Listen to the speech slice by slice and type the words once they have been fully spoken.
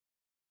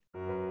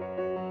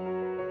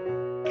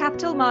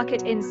Capital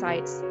Market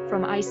Insights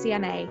from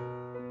ICMA.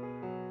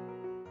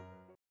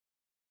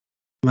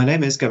 My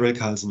name is Gabriel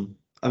Callsen.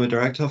 I'm a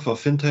Director for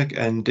Fintech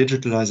and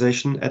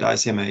Digitalisation at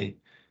ICMA.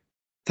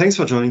 Thanks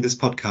for joining this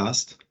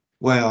podcast,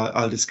 where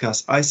I'll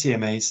discuss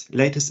ICMA's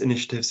latest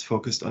initiatives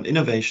focused on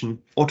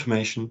innovation,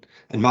 automation,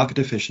 and market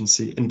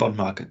efficiency in bond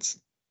markets.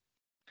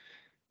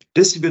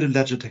 Distributed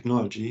ledger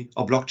technology,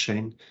 or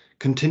blockchain,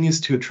 continues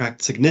to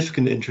attract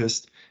significant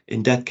interest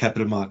in debt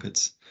capital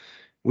markets.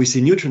 We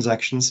see new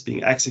transactions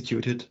being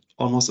executed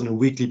almost on a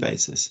weekly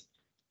basis.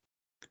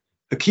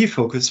 A key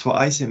focus for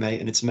ICMA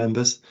and its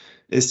members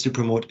is to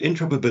promote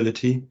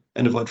interoperability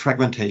and avoid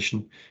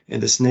fragmentation in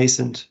this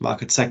nascent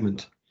market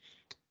segment.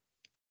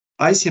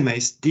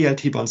 ICMA's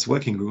DLT Bonds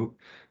Working Group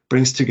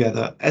brings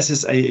together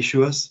SSA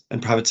issuers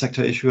and private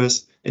sector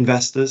issuers,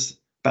 investors,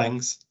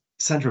 banks,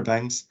 central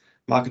banks,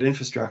 market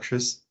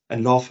infrastructures,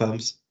 and law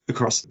firms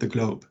across the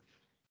globe.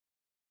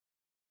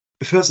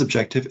 The first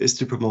objective is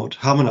to promote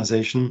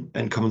harmonization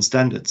and common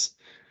standards.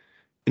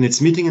 In its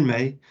meeting in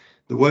May,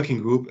 the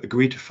working group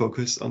agreed to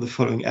focus on the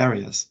following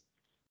areas: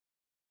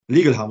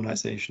 legal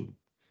harmonization,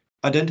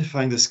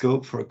 identifying the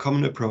scope for a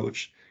common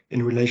approach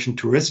in relation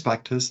to risk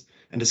factors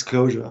and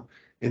disclosure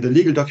in the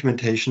legal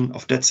documentation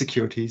of debt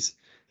securities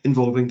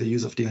involving the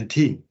use of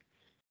DLT.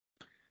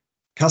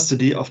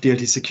 Custody of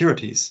DLT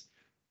securities,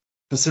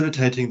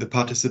 facilitating the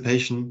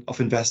participation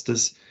of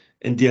investors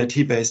in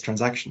DLT-based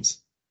transactions.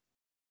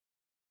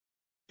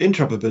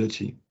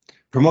 Interoperability,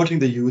 promoting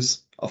the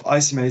use of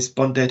ICMA's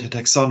bond data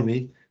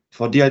taxonomy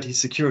for DLT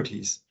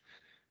securities,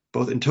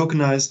 both in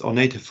tokenized or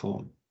native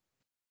form,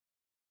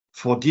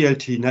 for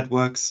DLT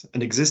networks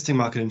and existing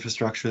market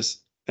infrastructures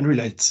and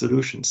related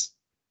solutions.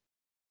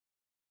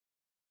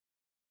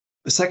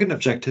 The second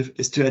objective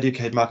is to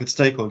educate market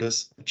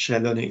stakeholders and share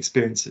learning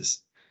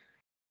experiences.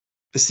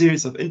 A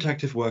series of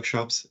interactive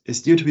workshops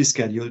is due to be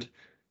scheduled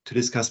to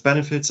discuss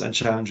benefits and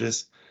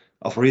challenges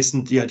of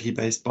recent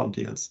DLT-based bond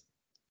deals.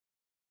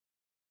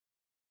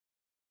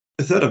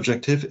 The third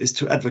objective is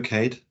to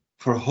advocate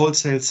for a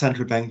wholesale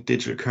central bank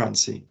digital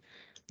currency,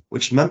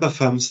 which member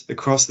firms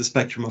across the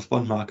spectrum of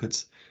bond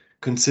markets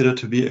consider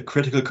to be a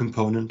critical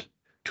component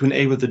to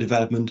enable the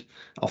development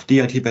of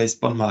DLT-based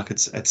bond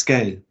markets at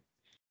scale.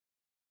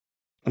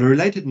 On a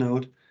related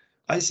note,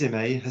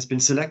 ICMA has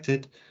been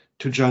selected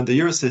to join the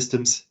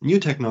Eurosystem's New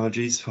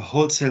Technologies for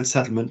Wholesale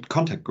Settlement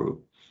contact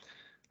group.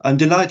 I'm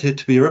delighted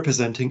to be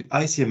representing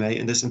ICMA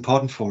in this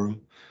important forum,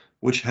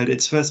 which held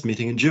its first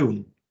meeting in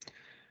June.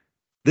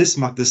 This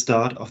marked the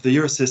start of the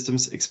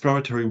Eurosystem's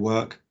exploratory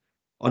work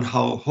on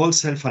how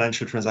wholesale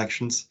financial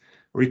transactions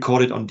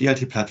recorded on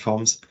DLT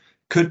platforms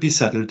could be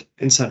settled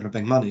in central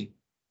bank money.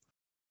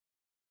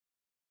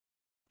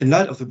 In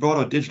light of the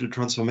broader digital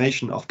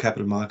transformation of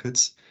capital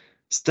markets,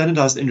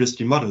 standardized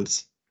industry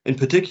models, in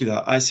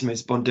particular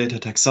ICMA's bond data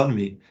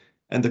taxonomy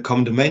and the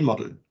common domain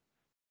model,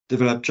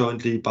 developed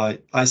jointly by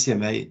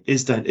ICMA,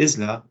 ISDA and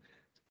ISLA,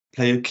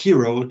 play a key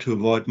role to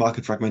avoid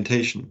market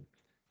fragmentation,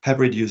 help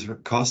reduce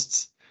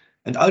costs,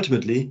 and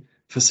ultimately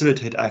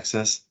facilitate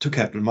access to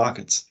capital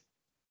markets.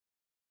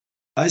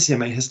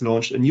 ICMA has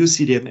launched a new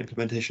CDM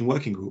implementation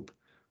working group,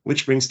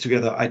 which brings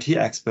together IT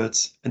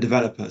experts and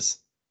developers.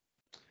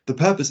 The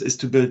purpose is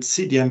to build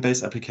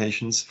CDM-based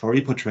applications for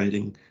repo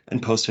trading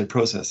and post-trade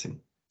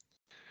processing.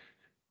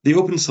 The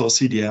open source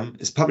CDM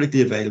is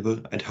publicly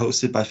available and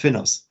hosted by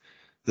Finos,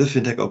 the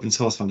Fintech Open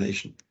Source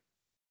Foundation.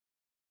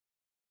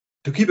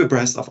 To keep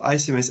abreast of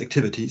ICMA's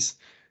activities,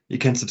 you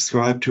can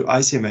subscribe to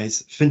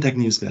ICMA's Fintech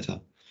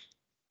newsletter.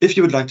 If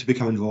you would like to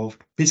become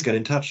involved, please get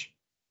in touch.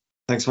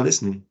 Thanks for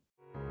listening.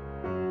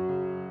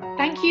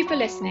 Thank you for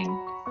listening.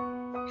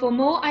 For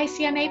more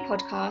ICMA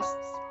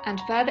podcasts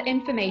and further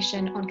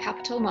information on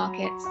capital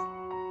markets,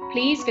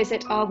 please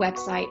visit our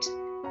website,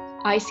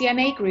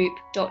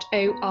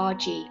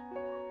 icmagroup.org.